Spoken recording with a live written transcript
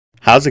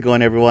How's it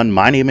going, everyone?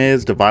 My name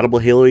is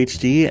DividableHalo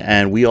HD,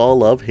 and we all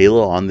love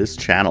Halo on this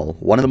channel.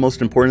 One of the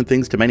most important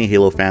things to many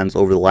Halo fans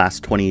over the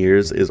last 20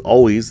 years is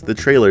always the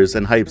trailers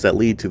and hypes that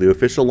lead to the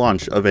official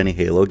launch of any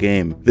Halo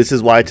game. This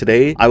is why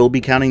today I will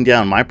be counting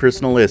down my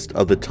personal list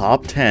of the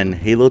top 10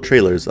 Halo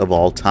trailers of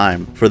all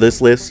time. For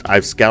this list,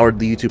 I've scoured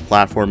the YouTube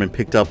platform and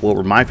picked up what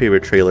were my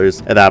favorite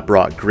trailers that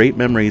brought great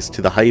memories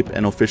to the hype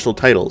and official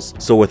titles.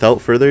 So without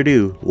further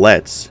ado,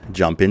 let's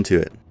jump into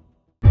it.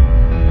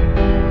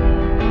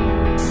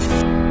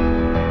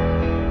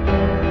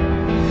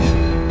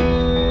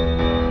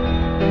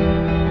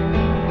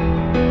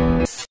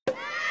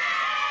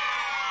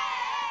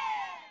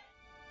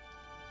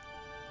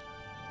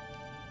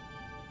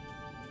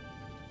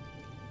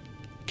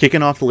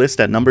 Kicking off the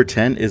list at number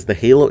 10 is the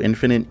Halo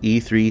Infinite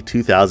E3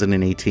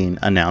 2018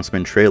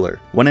 announcement trailer.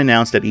 When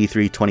announced at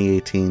E3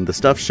 2018, the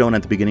stuff shown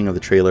at the beginning of the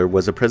trailer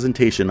was a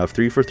presentation of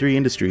 343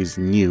 Industries'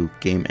 new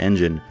game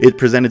engine. It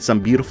presented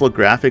some beautiful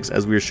graphics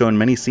as we were shown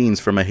many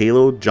scenes from a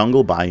Halo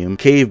jungle biome,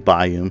 cave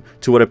biome,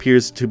 to what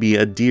appears to be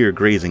a deer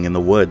grazing in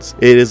the woods.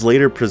 It is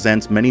later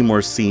presents many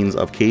more scenes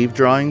of cave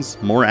drawings,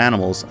 more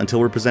animals, until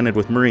we're presented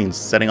with Marines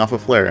setting off a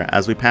flare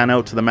as we pan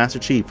out to the Master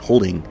Chief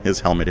holding his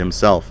helmet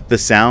himself. The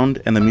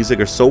sound and the music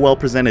are so well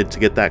presented to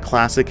get that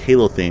classic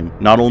Halo theme.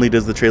 Not only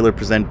does the trailer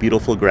present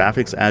beautiful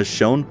graphics as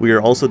shown, we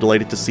are also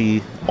delighted to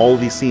see all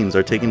these scenes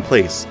are taking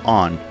place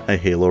on a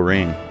Halo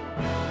ring.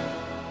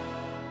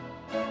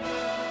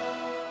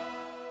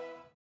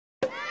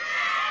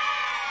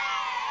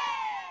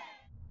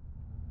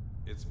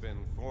 It's been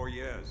 4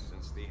 years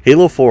since the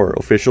Halo 4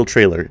 official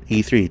trailer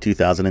E3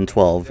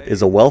 2012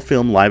 is a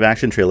well-filmed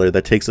live-action trailer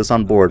that takes us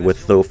on board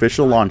with the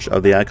official launch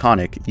of the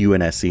iconic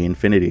UNSC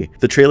Infinity.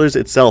 The trailer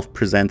itself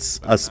presents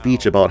a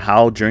speech about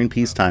how during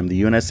peacetime the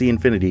UNSC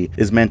Infinity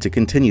is meant to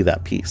continue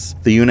that peace.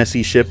 The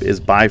UNSC ship is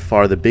by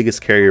far the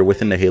biggest carrier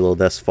within the Halo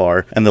thus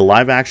far, and the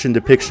live-action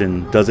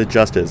depiction does it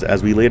justice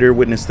as we later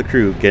witness the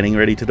crew getting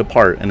ready to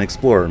depart and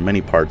explore many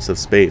parts of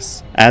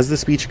space. As the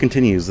speech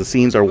continues, the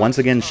scenes are once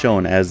again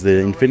shown as the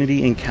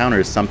Infinity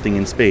encounters something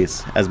in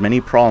space, as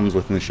many problems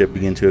within the ship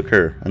begin to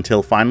occur,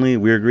 until finally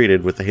we are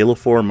greeted with the Halo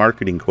 4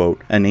 marketing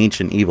quote, "An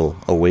ancient evil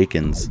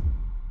awakens."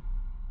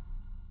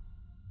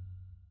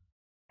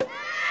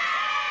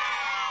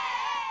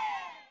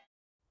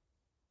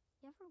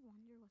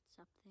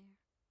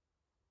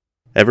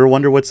 Ever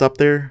wonder what's up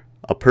there?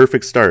 A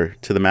perfect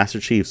start to the Master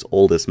Chief's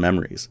oldest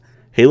memories.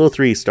 Halo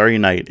 3 Starry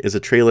Night is a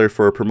trailer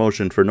for a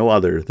promotion for no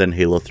other than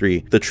Halo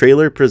 3. The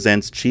trailer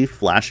presents Chief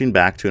flashing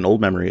back to an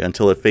old memory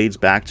until it fades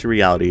back to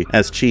reality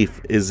as Chief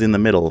is in the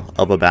middle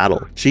of a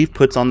battle. Chief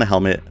puts on the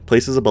helmet,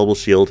 places a bubble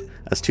shield,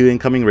 as two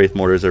incoming Wraith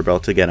mortars are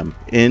about to get him.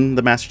 In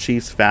the Master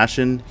Chief's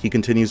fashion, he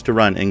continues to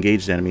run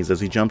engaged enemies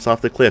as he jumps off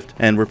the cliff,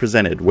 and we're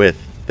presented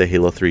with the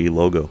Halo 3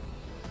 logo.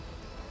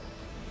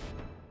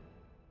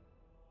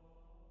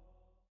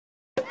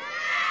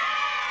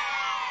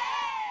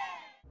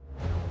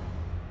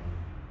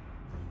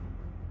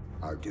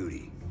 Our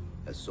duty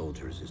as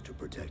soldiers is to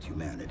protect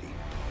humanity.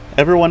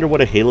 Ever wonder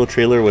what a Halo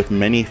trailer with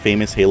many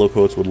famous Halo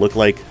quotes would look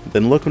like?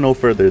 Then look no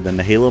further than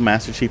the Halo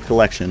Master Chief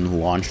Collection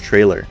launch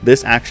trailer.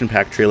 This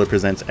action-packed trailer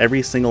presents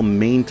every single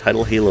main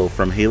title Halo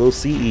from Halo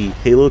CE,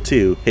 Halo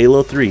 2,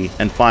 Halo 3,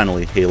 and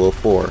finally Halo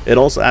 4. It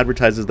also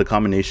advertises the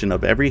combination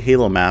of every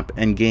Halo map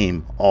and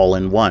game all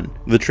in one.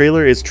 The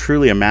trailer is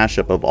truly a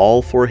mashup of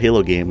all 4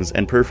 Halo games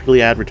and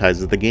perfectly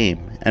advertises the game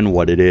and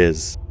what it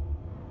is.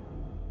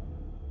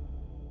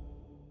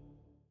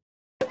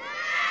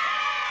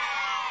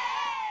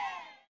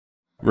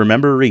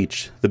 Remember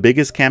Reach, the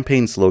biggest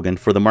campaign slogan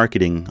for the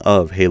marketing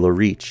of Halo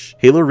Reach.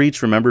 Halo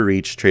Reach Remember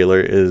Reach trailer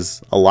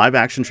is a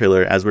live-action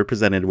trailer as we're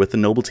presented with the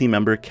Noble Team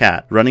member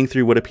Kat running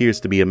through what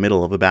appears to be a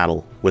middle of a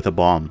battle with a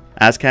bomb.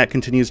 As Kat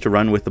continues to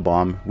run with the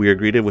bomb, we are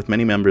greeted with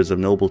many members of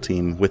Noble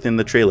Team within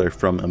the trailer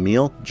from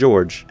Emil,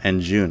 George,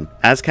 and June.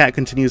 As Kat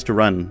continues to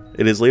run,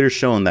 it is later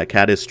shown that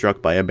Kat is struck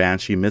by a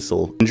Banshee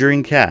missile,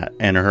 injuring Kat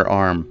and her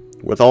arm.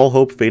 With all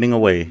hope fading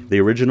away,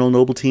 the original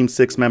Noble Team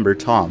 6 member,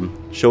 Tom,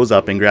 shows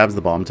up and grabs the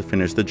bomb to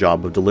finish the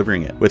job of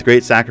delivering it. With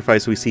great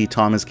sacrifice, we see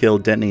Tom is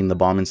killed detonating the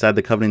bomb inside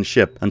the Covenant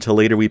ship, until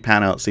later we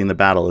pan out seeing the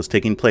battle is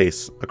taking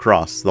place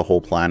across the whole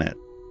planet.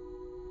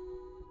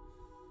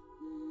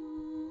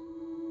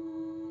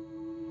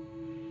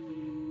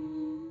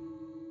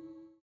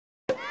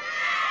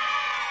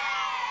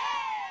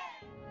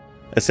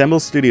 Assemble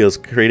Studios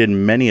created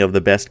many of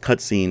the best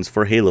cutscenes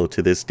for Halo to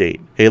this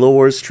date. Halo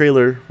Wars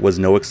trailer was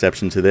no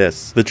exception to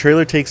this. The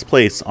trailer takes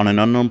place on an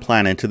unknown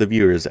planet to the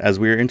viewers as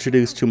we are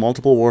introduced to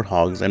multiple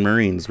Warthogs and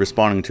Marines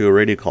responding to a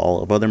radio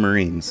call of other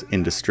Marines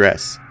in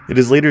distress. It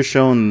is later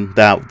shown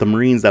that the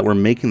Marines that were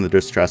making the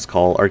distress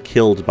call are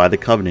killed by the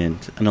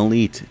Covenant, an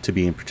elite to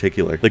be in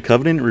particular. The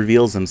Covenant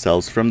reveals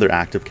themselves from their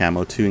active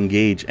camo to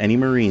engage any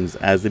Marines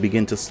as they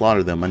begin to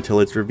slaughter them until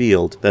it's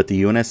revealed that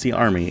the UNSC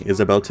army is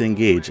about to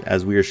engage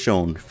as we are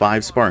shown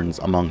 5 Spartans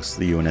amongst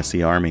the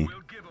UNSC army.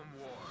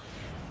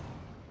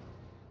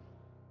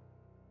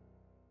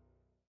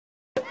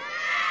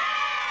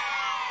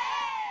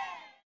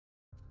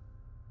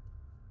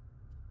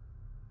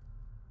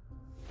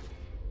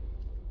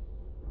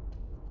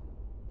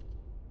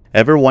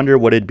 Ever wonder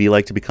what it'd be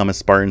like to become a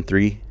Spartan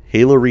 3?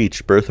 Halo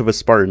Reach, Birth of a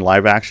Spartan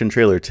live-action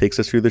trailer takes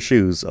us through the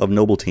shoes of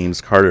Noble Team's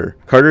Carter.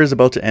 Carter is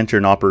about to enter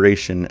an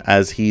operation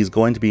as he's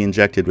going to be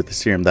injected with the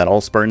serum that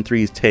all Spartan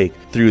 3s take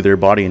through their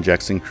body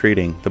injection,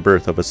 creating the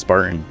birth of a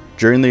Spartan.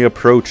 During the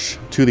approach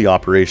to the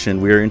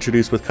operation, we are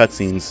introduced with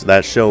cutscenes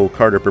that show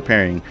Carter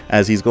preparing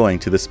as he's going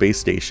to the space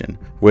station.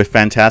 With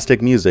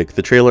fantastic music,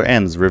 the trailer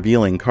ends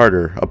revealing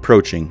Carter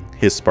approaching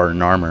his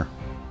Spartan armor.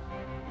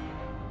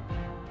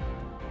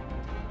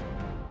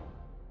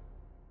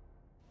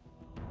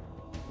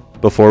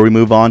 Before we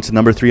move on to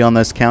number 3 on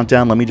this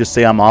countdown, let me just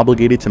say I'm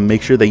obligated to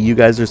make sure that you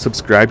guys are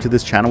subscribed to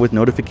this channel with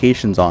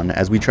notifications on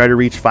as we try to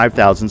reach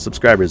 5,000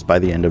 subscribers by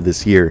the end of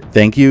this year.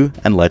 Thank you,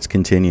 and let's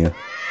continue.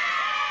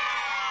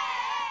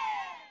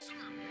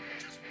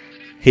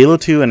 Halo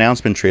 2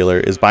 announcement trailer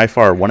is by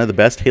far one of the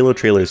best Halo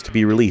trailers to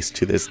be released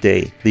to this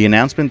day. The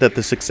announcement that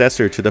the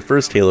successor to the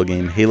first Halo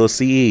game, Halo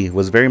CE,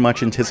 was very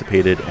much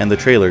anticipated, and the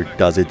trailer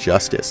does it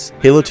justice.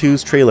 Halo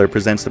 2's trailer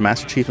presents the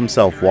Master Chief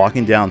himself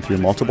walking down through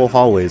multiple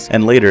hallways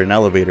and later an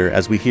elevator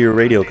as we hear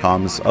radio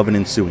comms of an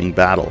ensuing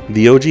battle.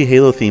 The OG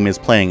Halo theme is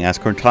playing as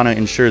Cortana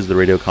ensures the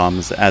radio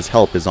comms as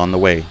help is on the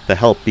way, the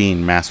help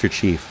being Master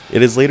Chief.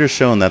 It is later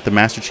shown that the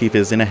Master Chief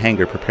is in a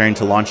hangar preparing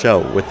to launch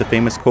out, with the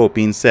famous quote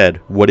being said,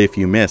 "What if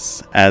you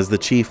miss?" as the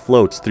Chief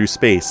floats through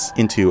space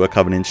into a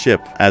Covenant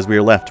ship, as we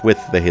are left with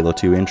the Halo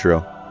 2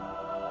 intro.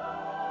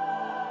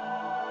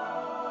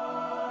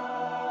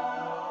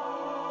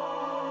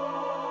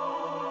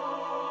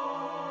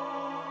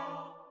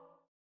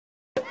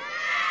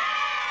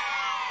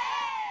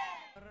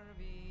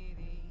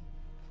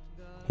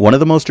 One of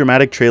the most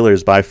dramatic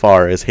trailers by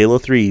far is Halo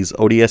 3's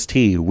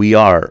ODST, We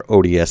Are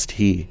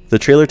ODST. The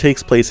trailer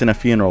takes place in a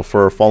funeral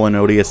for a fallen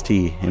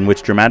ODST, in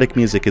which dramatic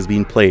music is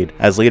being played,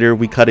 as later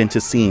we cut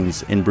into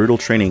scenes in brutal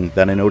training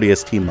that an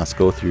ODST must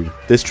go through.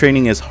 This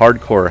training is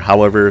hardcore,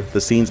 however, the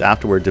scenes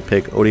afterward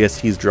depict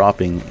ODSTs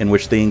dropping, in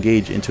which they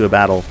engage into a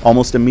battle,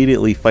 almost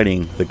immediately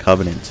fighting the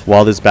Covenant.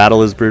 While this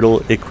battle is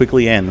brutal, it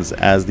quickly ends,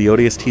 as the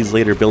ODSTs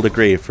later build a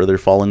grave for their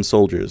fallen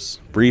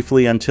soldiers,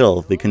 briefly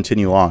until they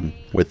continue on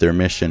with their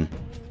mission.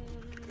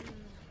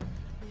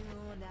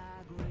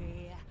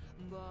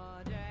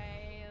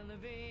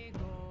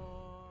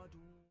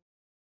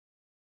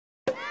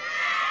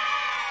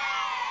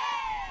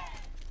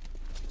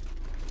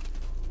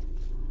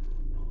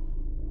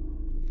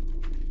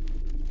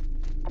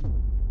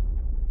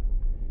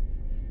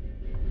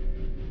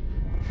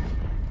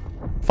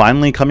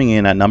 Finally coming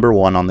in at number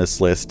 1 on this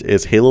list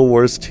is Halo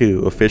Wars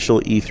 2 official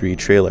E3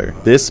 trailer.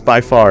 This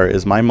by far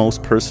is my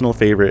most personal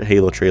favorite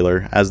Halo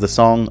trailer, as the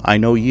song I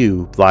Know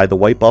You by the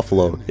White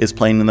Buffalo is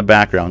playing in the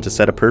background to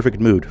set a perfect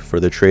mood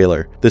for the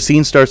trailer. The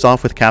scene starts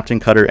off with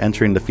Captain Cutter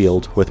entering the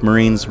field, with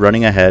Marines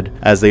running ahead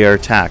as they are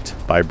attacked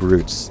by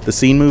brutes. The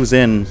scene moves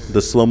in,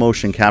 the slow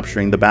motion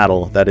capturing the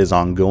battle that is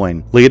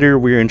ongoing. Later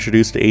we are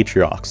introduced to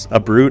Atriox, a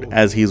brute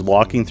as he's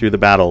walking through the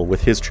battle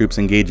with his troops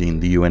engaging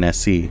the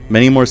UNSC.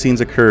 Many more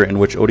scenes occur in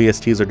which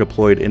ODSTs are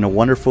deployed in a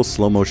wonderful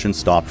slow motion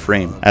stop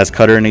frame. As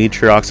Cutter and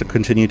Atriox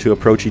continue to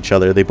approach each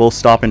other, they both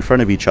stop in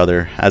front of each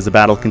other as the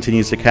battle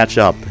continues to catch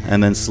up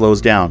and then slows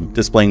down,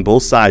 displaying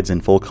both sides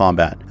in full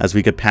combat, as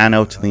we could pan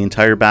out to the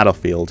entire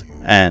battlefield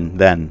and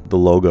then the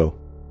logo.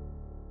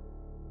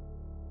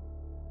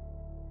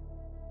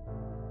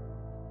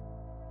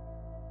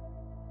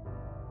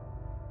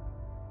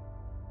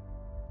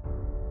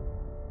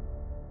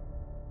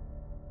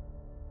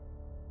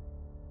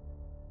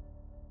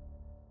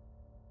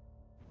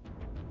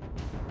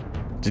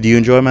 Did you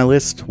enjoy my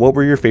list? What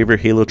were your favorite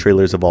Halo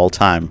trailers of all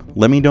time?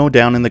 Let me know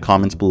down in the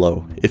comments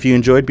below. If you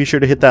enjoyed, be sure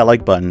to hit that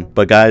like button.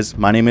 But guys,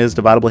 my name is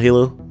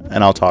DividableHalo,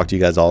 and I'll talk to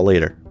you guys all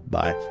later.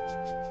 Bye.